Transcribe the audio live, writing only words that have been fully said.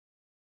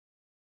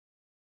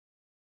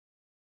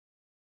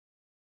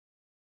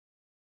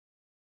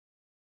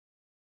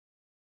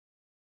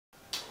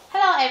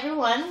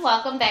everyone,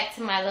 welcome back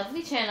to my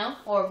lovely channel,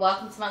 or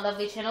welcome to my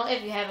lovely channel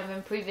if you haven't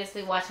been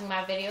previously watching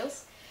my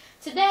videos.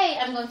 Today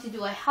I'm going to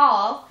do a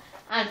haul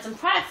on some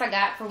products I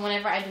got for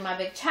whenever I do my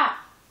big chop.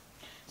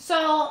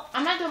 So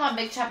I'm not doing my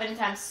big chop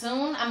anytime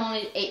soon. I'm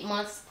only 8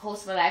 months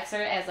post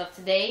relaxer as of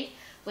today,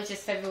 which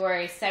is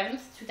February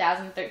 7th,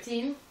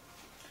 2013.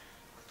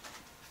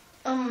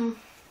 I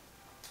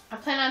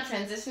plan on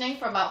transitioning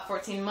for about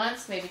 14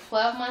 months, maybe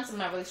 12 months. I'm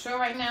not really sure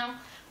right now,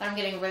 but I'm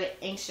getting really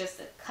anxious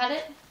to cut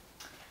it.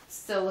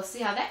 So we'll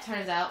see how that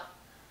turns out.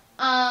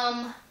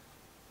 But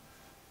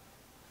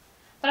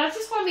I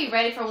just want to be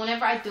ready for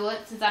whenever I do it,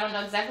 since I don't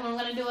know exactly when I'm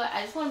going to do it.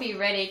 I just want to be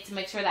ready to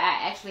make sure that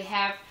I actually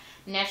have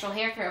natural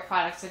hair care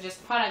products, or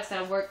just products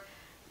that work,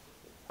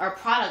 or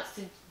products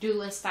to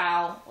do and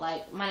style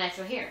like my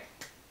natural hair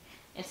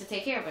and to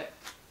take care of it.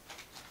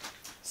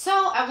 So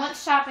I went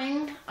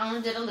shopping.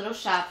 I did a little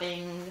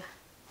shopping.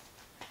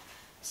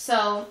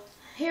 So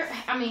here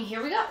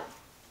we go.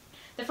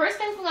 The first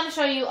thing I'm going to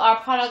show you are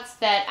products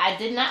that I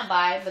did not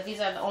buy, but these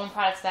are the only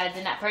products that I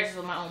did not purchase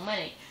with my own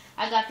money.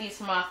 I got these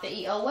from off the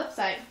EO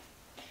website.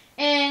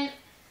 And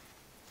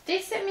they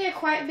sent me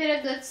quite a bit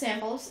of good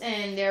samples,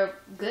 and they're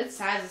good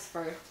sizes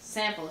for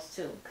samples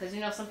too. Because, you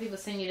know, some people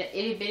send you the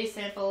itty bitty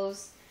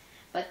samples,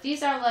 but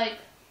these are like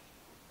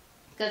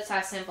good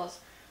size samples.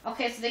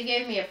 Okay, so they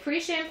gave me a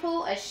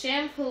pre-shampoo, a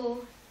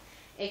shampoo,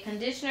 a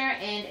conditioner,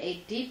 and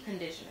a deep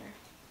conditioner.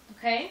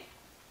 Okay?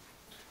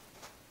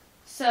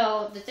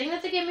 So the thing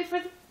that they gave me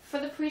for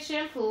the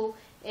pre-shampoo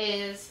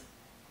is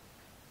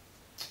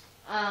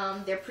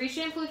their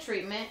pre-shampoo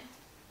treatment,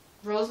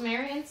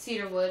 rosemary and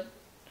cedarwood,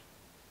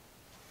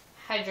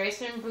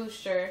 hydration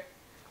booster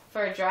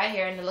for dry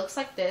hair, and it looks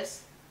like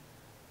this.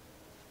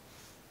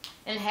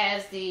 And it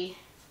has the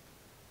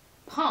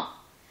pump,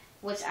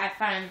 which I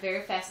find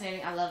very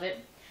fascinating. I love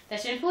it. The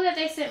shampoo that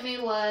they sent me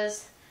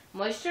was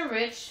moisture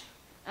rich,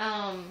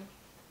 color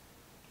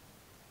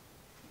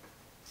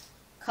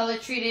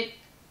treated.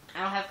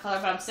 I don't have color,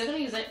 but I'm still going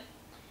to use it.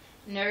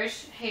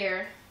 Nourish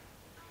hair.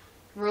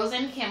 Rose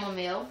and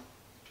chamomile.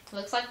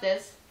 Looks like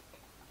this.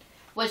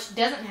 Which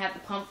doesn't have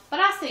the pump,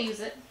 but I still use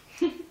it.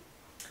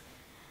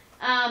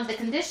 The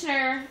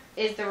conditioner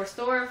is the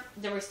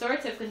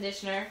restorative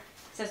conditioner.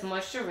 It says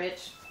moisture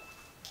rich.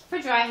 For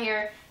dry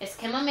hair, it's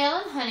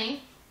chamomile and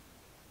honey.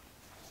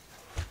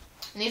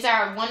 And these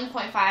are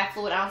 1.5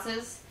 fluid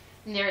ounces.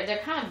 And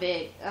they're kind of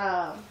big.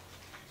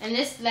 And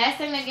this last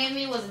thing they gave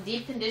me was a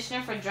deep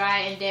conditioner for dry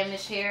and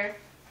damaged hair.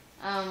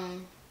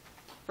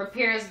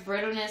 Repairs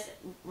brittleness,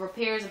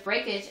 repairs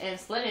breakage and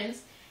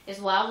splittings. It's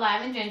wild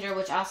lime and ginger,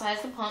 which also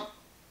has the pump.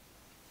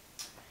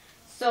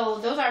 So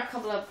those are a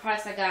couple of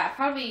products I got.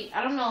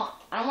 I don't know,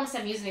 I don't want to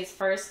say I'm using these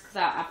first, because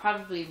I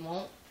probably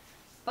won't.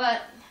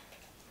 But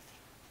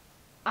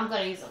I'm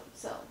going to use them.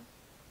 So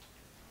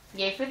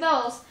yay for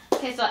those.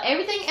 Okay, so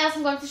everything else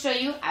I'm going to show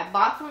you, I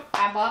bought on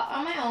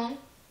my own.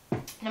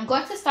 And I'm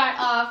going to start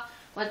off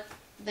with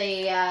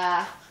the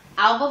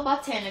Alba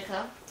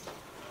Botanica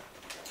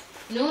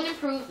New and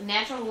Improved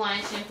Natural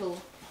Hawaiian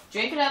Shampoo.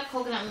 Drink it up,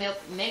 coconut milk,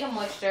 mega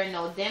moisture,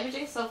 no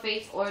damaging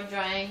sulfates or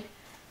drying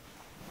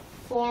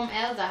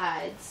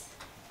formaldehydes.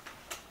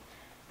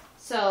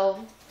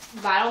 So,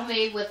 bottle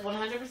made with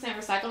 100%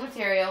 recycled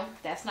material.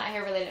 That's not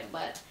hair related,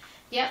 but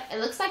yep, it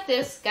looks like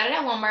this. Got it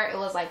at Walmart. It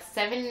was like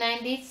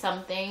 $7.90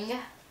 something.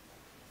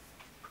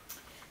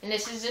 And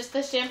this is just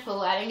the shampoo.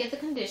 I didn't get the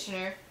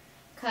conditioner,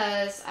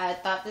 because I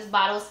thought this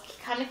bottle was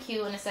kind of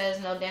cute, and it says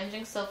no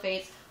damaging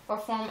sulfates or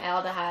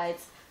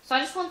formaldehydes. So I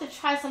just wanted to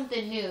try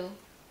something new.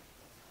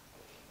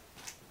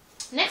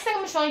 Next thing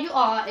I'm going to show you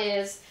all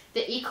is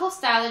the Eco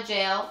Styler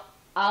Gel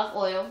Olive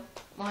Oil.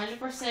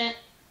 100%.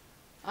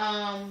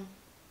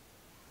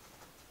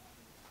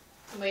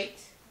 Wait.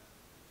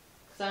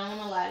 Because I don't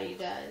want to lie to you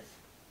guys.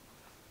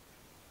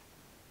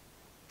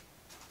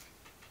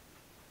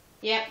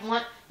 Yep,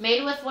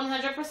 made with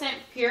 100%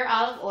 pure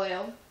olive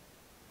oil.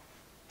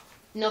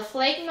 No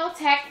flake, no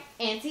tack,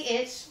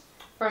 anti-itch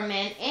for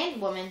men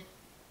and women.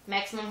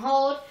 Maximum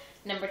hold,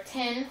 number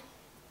 10.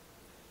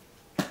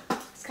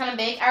 It's kind of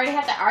big. I already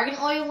have the argan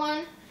oil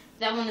one.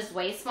 That one is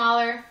way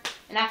smaller.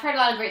 And I've heard a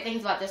lot of great things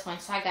about this one,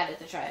 so I got it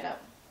to try it out.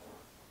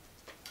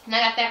 And I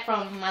got that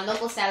from my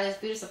local Sally's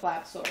Beauty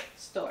Supply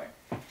store.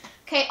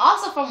 Okay,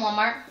 also from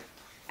Walmart,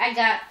 I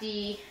got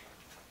the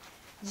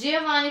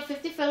Giovanni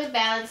 50 Philly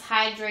Balance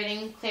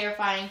Hydrating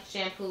Clarifying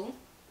Shampoo.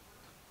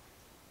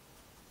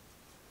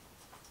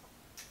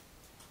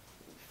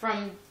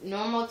 From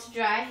normal to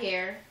dry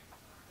hair.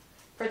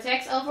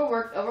 Protects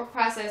overworked,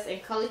 overprocessed,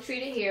 and color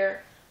treated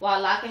hair while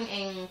locking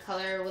in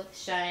color with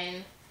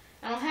shine.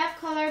 I don't have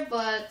color,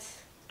 but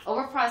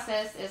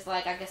overprocessed is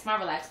like, I guess, my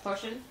relaxed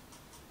portion.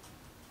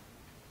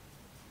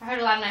 I heard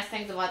a lot of nice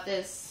things about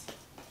this.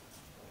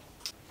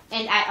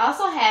 And I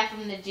also have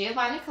from the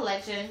Giovanni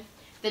collection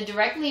the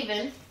Direct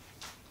Leave-In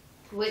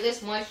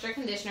Weightless Moisture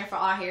Conditioner for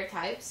all hair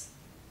types.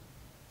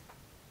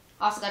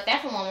 Also got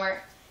that from Walmart.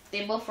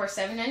 They both for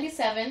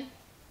 $7.97.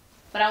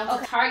 But I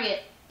went to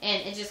Target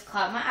and it just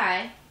caught my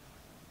eye.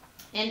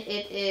 And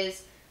it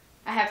is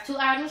I have two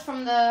items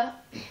from the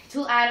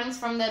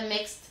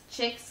Mixed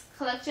Chicks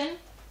collection.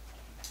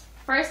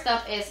 First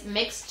up is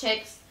Mixed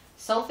Chicks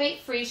Sulfate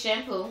Free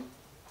Shampoo.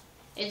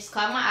 It just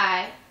caught my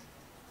eye.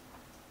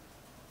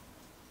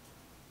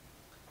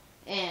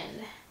 And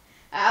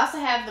I also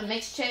have the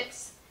Mixed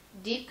Chicks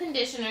Deep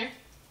Conditioner.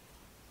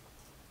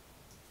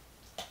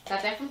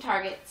 Got that from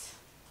Target.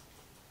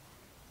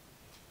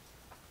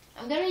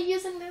 I'm going to be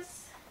using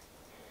this.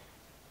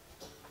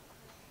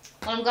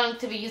 I'm going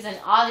to be using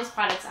all these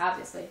products,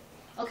 obviously.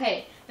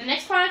 Okay, the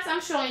next products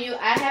I'm showing you,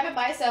 I have it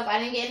by itself. I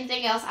didn't get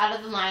anything else out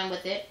of the line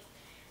with it.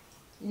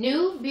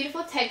 New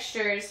Beautiful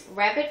Textures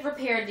Rapid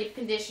Repair Deep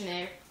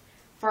Conditioner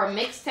for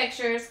mixed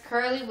textures,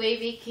 curly,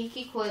 wavy,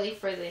 kinky, coily,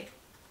 frizzy,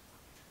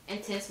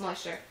 intense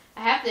moisture.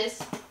 I have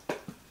this.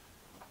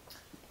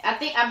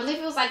 I believe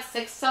it was like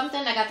 $6 something.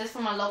 I got this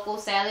from my local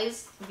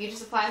Sally's beauty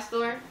supply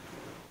store.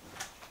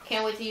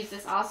 Can't wait to use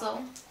this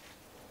also.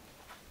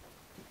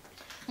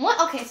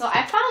 Okay, so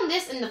I found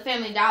this in the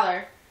Family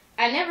Dollar.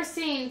 I never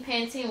seen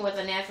Pantene with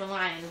a natural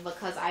line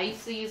because I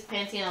used to use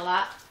Pantene a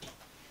lot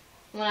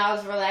when I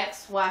was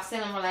relaxed, while I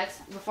still am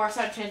relaxed, before I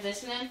started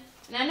transitioning.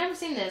 And I never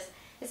seen this.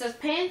 It says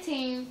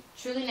Pantene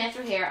Truly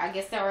Natural Hair. I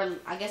guess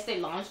they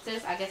launched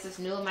this. I guess it's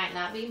new. It might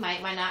not be.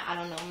 Might not. I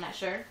don't know. I'm not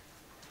sure.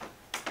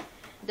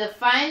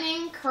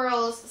 Defining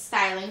Curls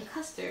Styling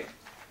Custard.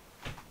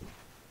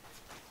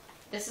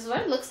 This is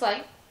what it looks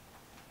like.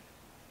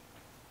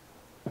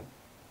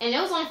 And it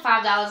was only $5.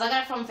 I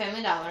got it from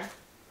Family Dollar.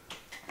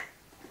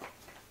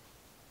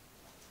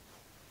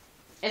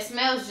 It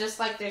smells just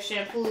like their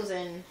shampoos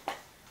and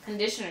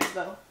conditioners,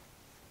 though.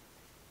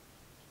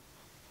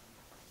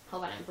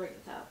 Hope I didn't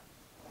break the top.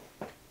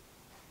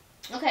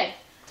 Okay,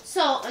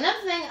 so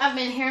another thing I've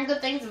been hearing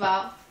good things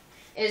about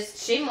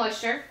is Shea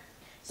Moisture.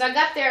 So I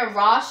got their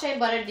Raw Shea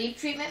Butter Deep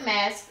Treatment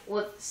Mask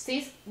with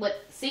sea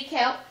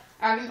kelp,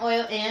 argan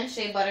oil, and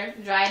shea butter.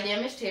 Dry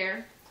damaged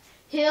hair.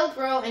 Heal,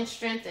 grow, and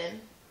strengthen.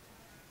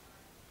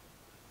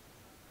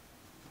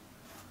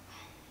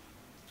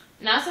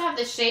 And I also have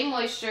the Shea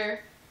Moisture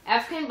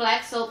African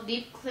Black Soap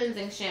Deep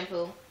Cleansing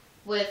Shampoo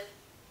with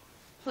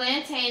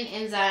plantain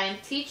enzyme,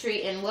 tea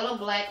tree, and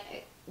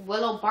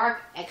willow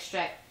bark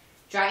extract.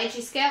 Dry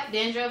itchy scalp,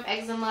 dandruff,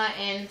 eczema,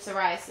 and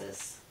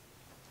psoriasis.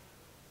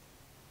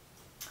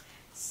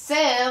 So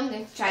I'm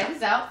going to try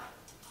this out.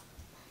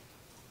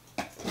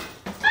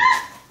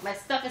 My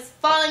stuff is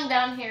falling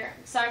down here.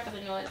 Sorry for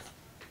the noise.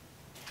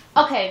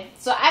 Okay,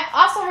 so I've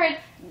also heard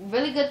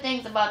really good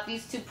things about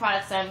these two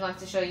products that I'm going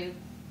to show you.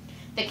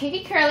 The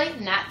Kinky Curly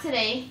Not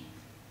Today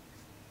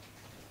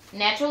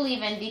Natural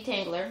Leave-In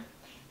Detangler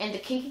and the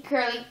Kinky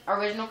Curly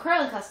Original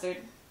Curling Custard.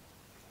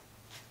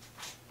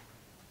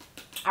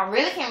 I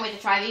really can't wait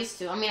to try these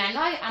two. I mean, I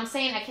know I'm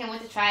saying I can't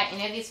wait to try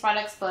any of these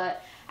products,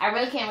 but I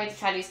really can't wait to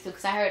try these two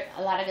because I heard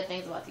a lot of good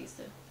things about these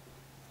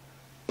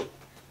two.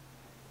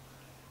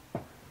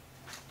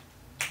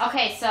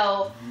 Okay,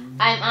 so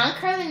I'm on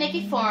Curly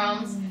Nikki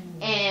forums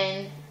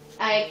and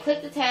I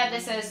clicked the tab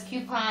that says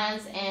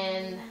coupons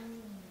and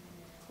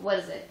what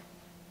is it?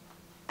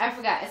 I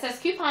forgot. It says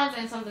coupons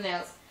and something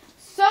else.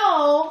 So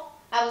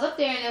I was up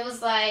there and it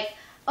was like,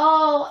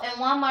 oh, in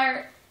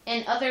Walmart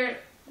and other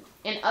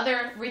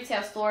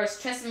retail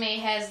stores, Tresemme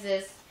has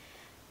this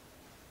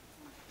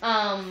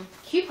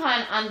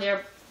coupon on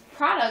their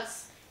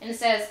products and it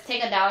says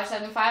take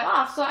 $1.75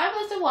 off. So I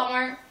went to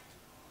Walmart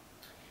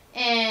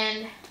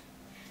and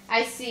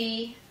I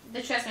see the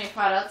Tresemme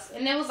products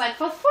and it was like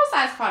for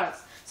 4-size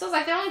products. So it's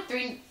like they're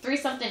only three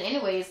something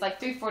anyways, like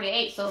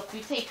 $3.48. So if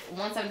you take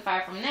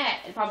 $1.75 from that,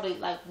 it's probably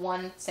like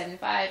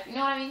 $1.75. You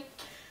know what I mean?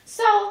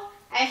 So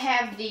I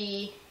have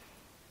the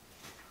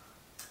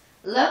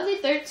Lovely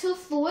 32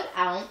 Fluid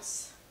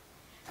Ounce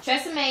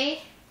Tresemme,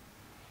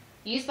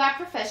 used by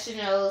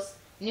professionals,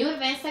 new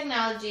advanced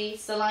technology,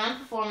 salon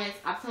performance,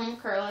 optimum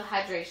curl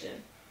hydration.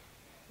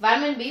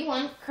 Vitamin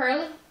B1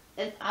 curly,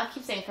 I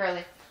keep saying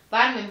curly.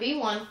 Vitamin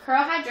B1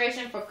 curl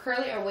hydration for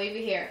curly or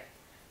wavy hair.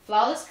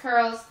 Flawless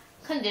curls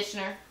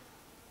conditioner.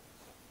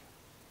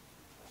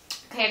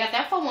 Okay, I got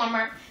that from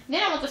Walmart.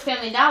 Then I went to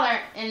Family Dollar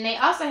and they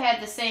also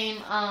had the same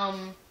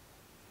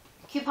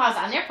coupons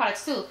on their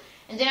products too.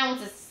 And then I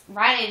went to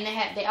Rite Aid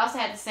and they also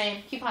had the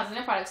same coupons on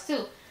their products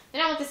too.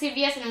 Then I went to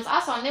CVS and it was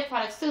also on their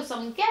products too. So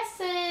I'm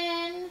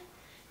guessing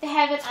they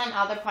have it on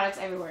all their products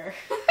everywhere.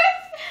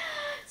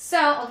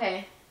 So,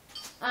 okay.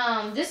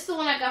 This is the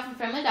one I got from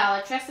Family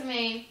Dollar.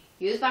 Tresemme,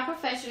 used by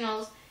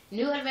professionals,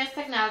 new advanced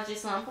technology,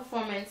 salon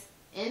performance,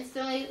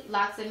 instantly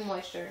locks in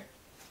moisture.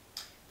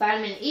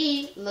 Vitamin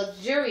E,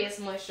 luxurious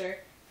moisture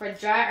for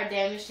dry or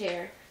damaged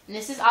hair. And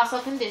this is also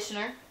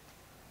conditioner.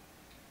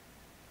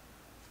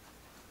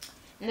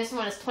 And this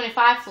one is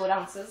 25 fluid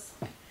ounces.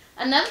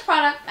 Another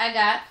product I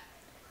got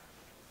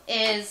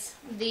is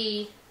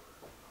the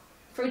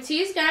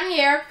Fructis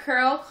Garnier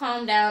Curl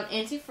Calm Down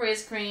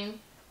Anti-Frizz Cream.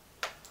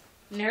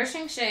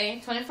 Nourishing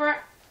Shea,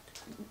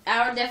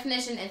 24-hour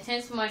definition,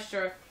 intense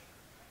moisture. It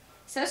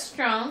says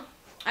strong.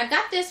 I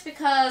got this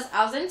because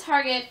I was in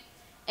Target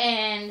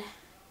and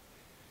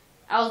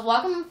I was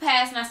walking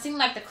past and I seen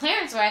like the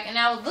clearance rack and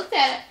I looked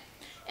at it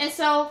And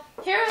so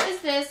here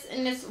is this,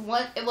 and this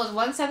one, it was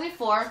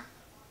 $174.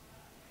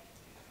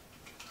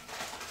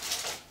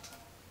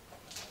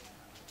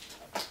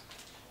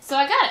 So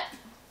I got it.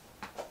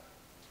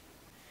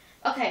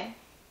 Okay,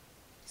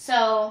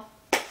 so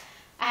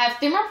I have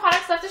 3 more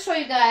products left to show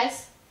you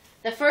guys.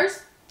 The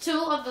first 2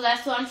 of the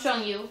last 2 I'm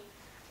showing you.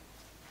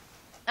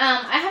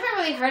 I haven't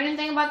really heard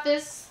anything about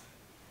this.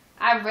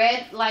 I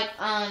read like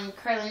on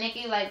Curly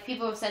Nikki, like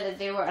people have said that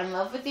they were in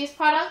love with these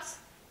products.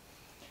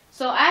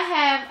 So I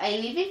have a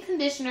leave-in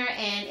conditioner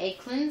and a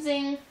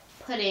cleansing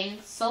pudding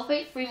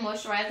sulfate-free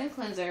moisturizing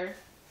cleanser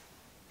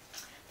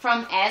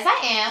from As I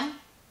Am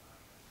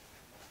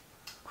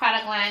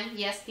product line.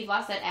 Yes, people,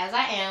 I said As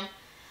I Am.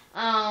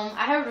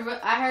 I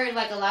heard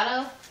like a lot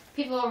of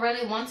people are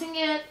really wanting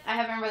it. I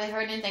haven't really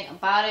heard anything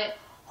about it.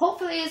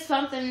 Hopefully it's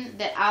something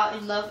that I'll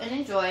love and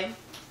enjoy.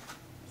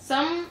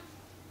 Some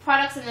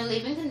products in the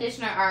leave-in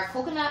conditioner are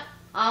coconut,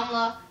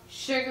 amla,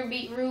 sugar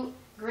beetroot,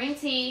 green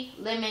tea,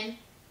 lemon,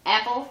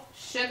 apple,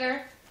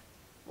 sugar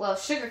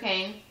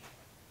cane,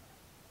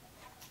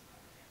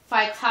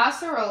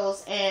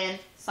 phytosterols, and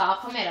saw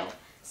palmetto.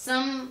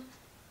 Some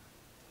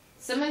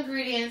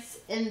ingredients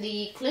in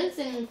the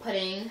cleansing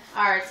pudding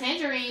are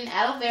tangerine,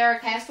 aloe vera,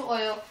 castor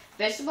oil,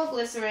 vegetable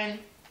glycerin,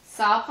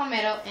 saw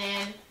palmetto,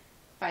 and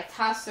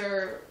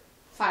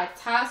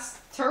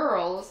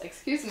phytosterols,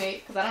 excuse me,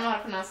 because I don't know how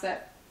to pronounce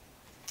that.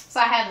 So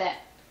I have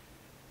that.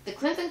 The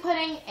cleansing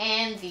pudding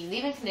and the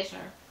leave-in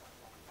conditioner.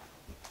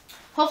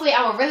 Hopefully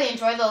I will really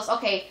enjoy those.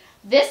 Okay,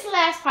 this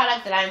last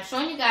product that I'm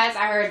showing you guys,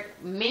 I heard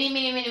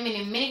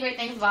many great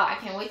things about. I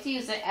can't wait to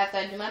use it after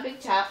I do my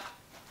big chop.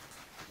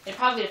 It'll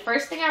probably be the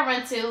first thing I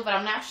run to, but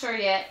I'm not sure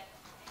yet.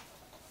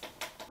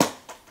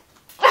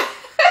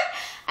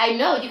 I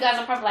know, you guys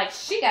are probably like,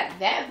 she got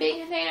that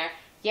big container?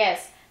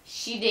 Yes,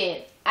 she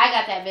did. I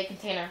got that big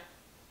container.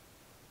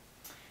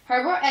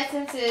 Herbal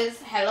Essences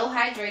Hello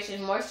Hydration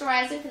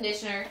Moisturizing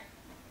Conditioner,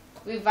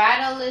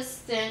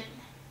 Revitaliscent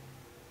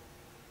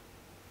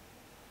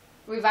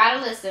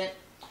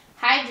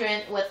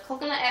Hydrant with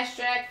coconut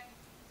extract,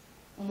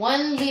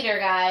 1 liter,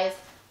 guys.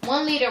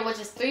 1 liter, which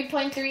is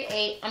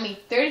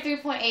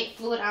 33.8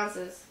 fluid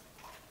ounces.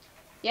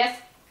 Yes.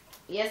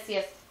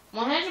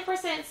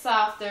 100%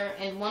 softer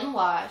in 1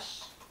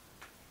 wash.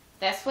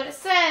 That's what it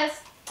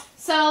says.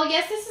 So,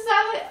 yes, this is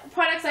all the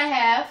products I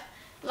have.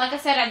 Like I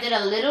said, I did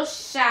a little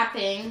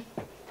shopping.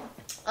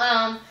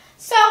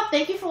 So,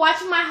 thank you for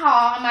watching my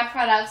haul on my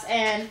products.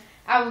 And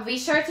I will be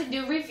sure to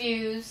do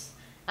reviews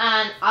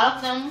on all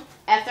of them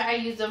after I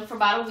use them for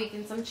about a week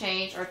and some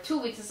change. Or 2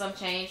 weeks and some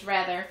change,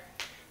 rather.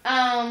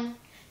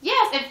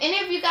 Yes, if any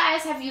of you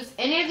guys have used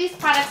any of these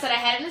products that I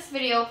had in this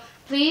video,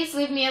 please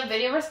leave me a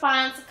video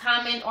response,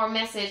 comment, or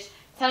message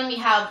telling me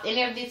how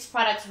any of these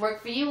products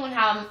work for you and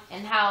tell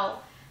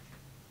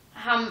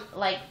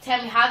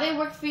me how they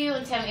worked for you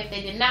and tell me if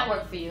they did not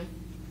work for you.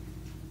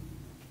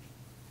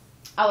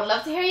 I would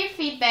love to hear your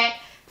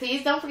feedback.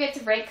 Please don't forget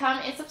to rate,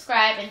 comment, and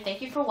subscribe, and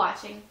thank you for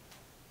watching.